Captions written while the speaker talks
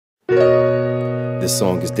This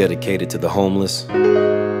song is dedicated to the homeless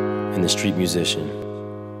and the street musician.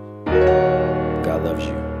 God loves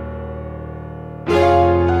you.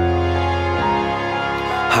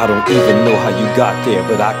 I don't even know how you got there,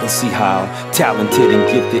 but I can see how talented and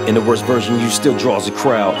gifted. In the worst version, you still draws a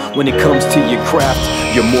crowd. When it comes to your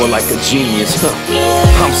craft, you're more like a genius.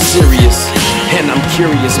 I'm serious, and I'm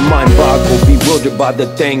curious, mind-boggled, bewildered by the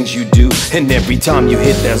things you do. And every time you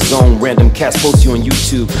hit that zone, random cats post you on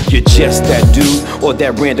YouTube. You're just that dude, or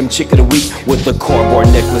that random chick of the week with the cardboard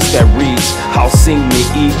necklace that reads, "How sing me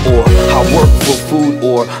eat," or "How work for food,"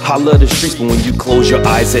 or "How love the streets." But when you close your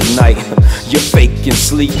eyes at night, you're fake and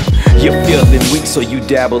sleep. You're feeling weak, so you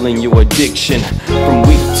dabble in your addiction from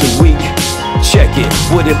week to week. Check it,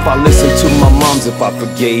 what if I listened to my moms, if I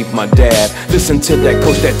forgave my dad? Listen to that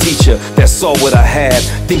coach, that teacher, that saw what I had.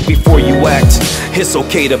 Think before you act, it's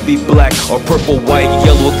okay to be black or purple, white,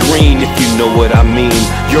 yellow, or green, if you know what I mean.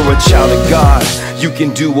 You're a child of God, you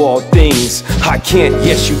can do all things. I can't,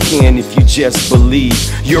 yes you can if you just believe.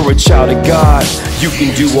 You're a child of God, you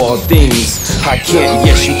can do all things. I can't,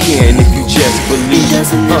 yes you can if you just believe. It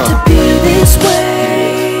doesn't have to be this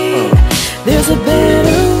way. There's a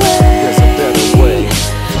better way.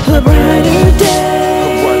 A brighter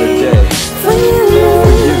day for you.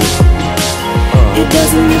 It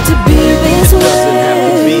doesn't need to be this way. It doesn't have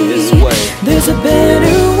to be this way. There's a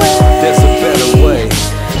better way. There's a better way.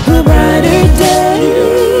 A brighter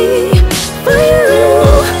day for you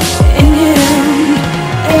and him.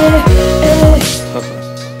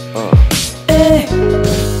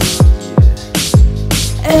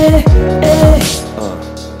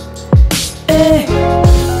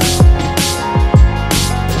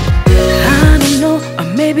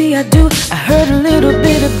 Maybe I do. I heard a little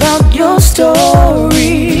bit about your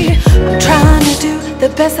story. I'm trying to do the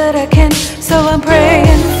best that I can, so I'm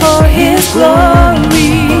praying for His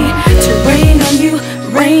glory to rain on you,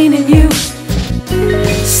 rain in you,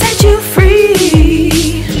 set you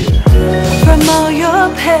free from all your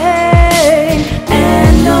pain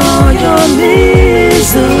and all your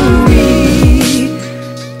misery.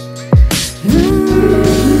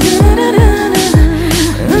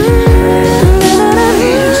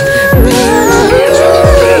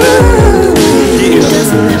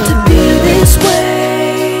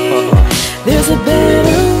 There's a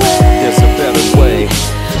better way.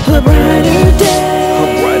 A brighter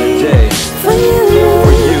day for you.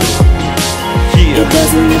 Yeah. It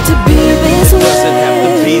doesn't need to be this way. It doesn't have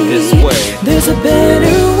to be this way. There's a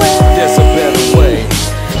better way. There's a better way.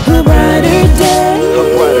 A brighter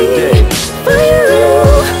day for you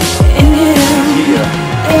and him.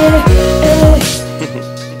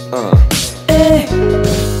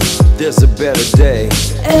 There's a better day.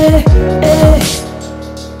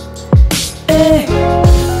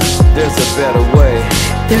 There's a better way.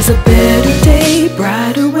 There's a better day,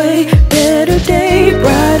 brighter way. Better day,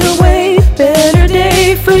 brighter way. Better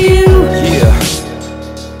day for you. Yeah.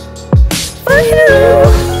 For you.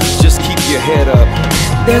 Just keep your head up.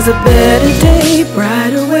 There's a better day,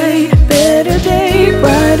 brighter way. Better day,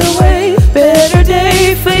 brighter way. Better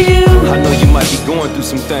day for you. I know you might be going through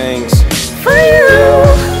some things, For you.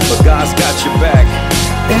 but God's got your back.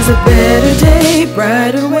 There's a better day,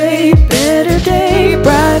 brighter way. Better day,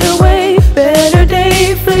 brighter way. Better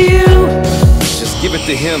day for you. Just give it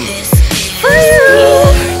to Him. For you.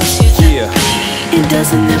 Yeah. It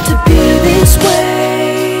doesn't have to be this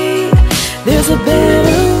way. There's a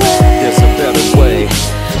better way. There's a better way.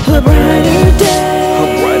 A brighter day. A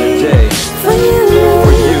brighter day For you.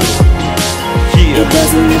 for you. Yeah. It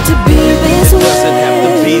doesn't need to be this It way. doesn't have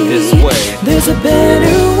to be this way. There's a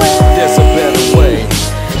better way. There's a better way.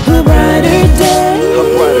 A brighter day. A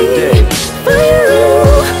brighter day. For you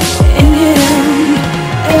and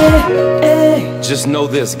him. Just know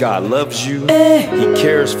this, God loves you, He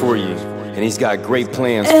cares for you, and He's got great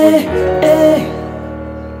plans for you.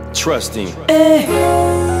 Trust Him.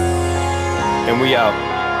 And we out.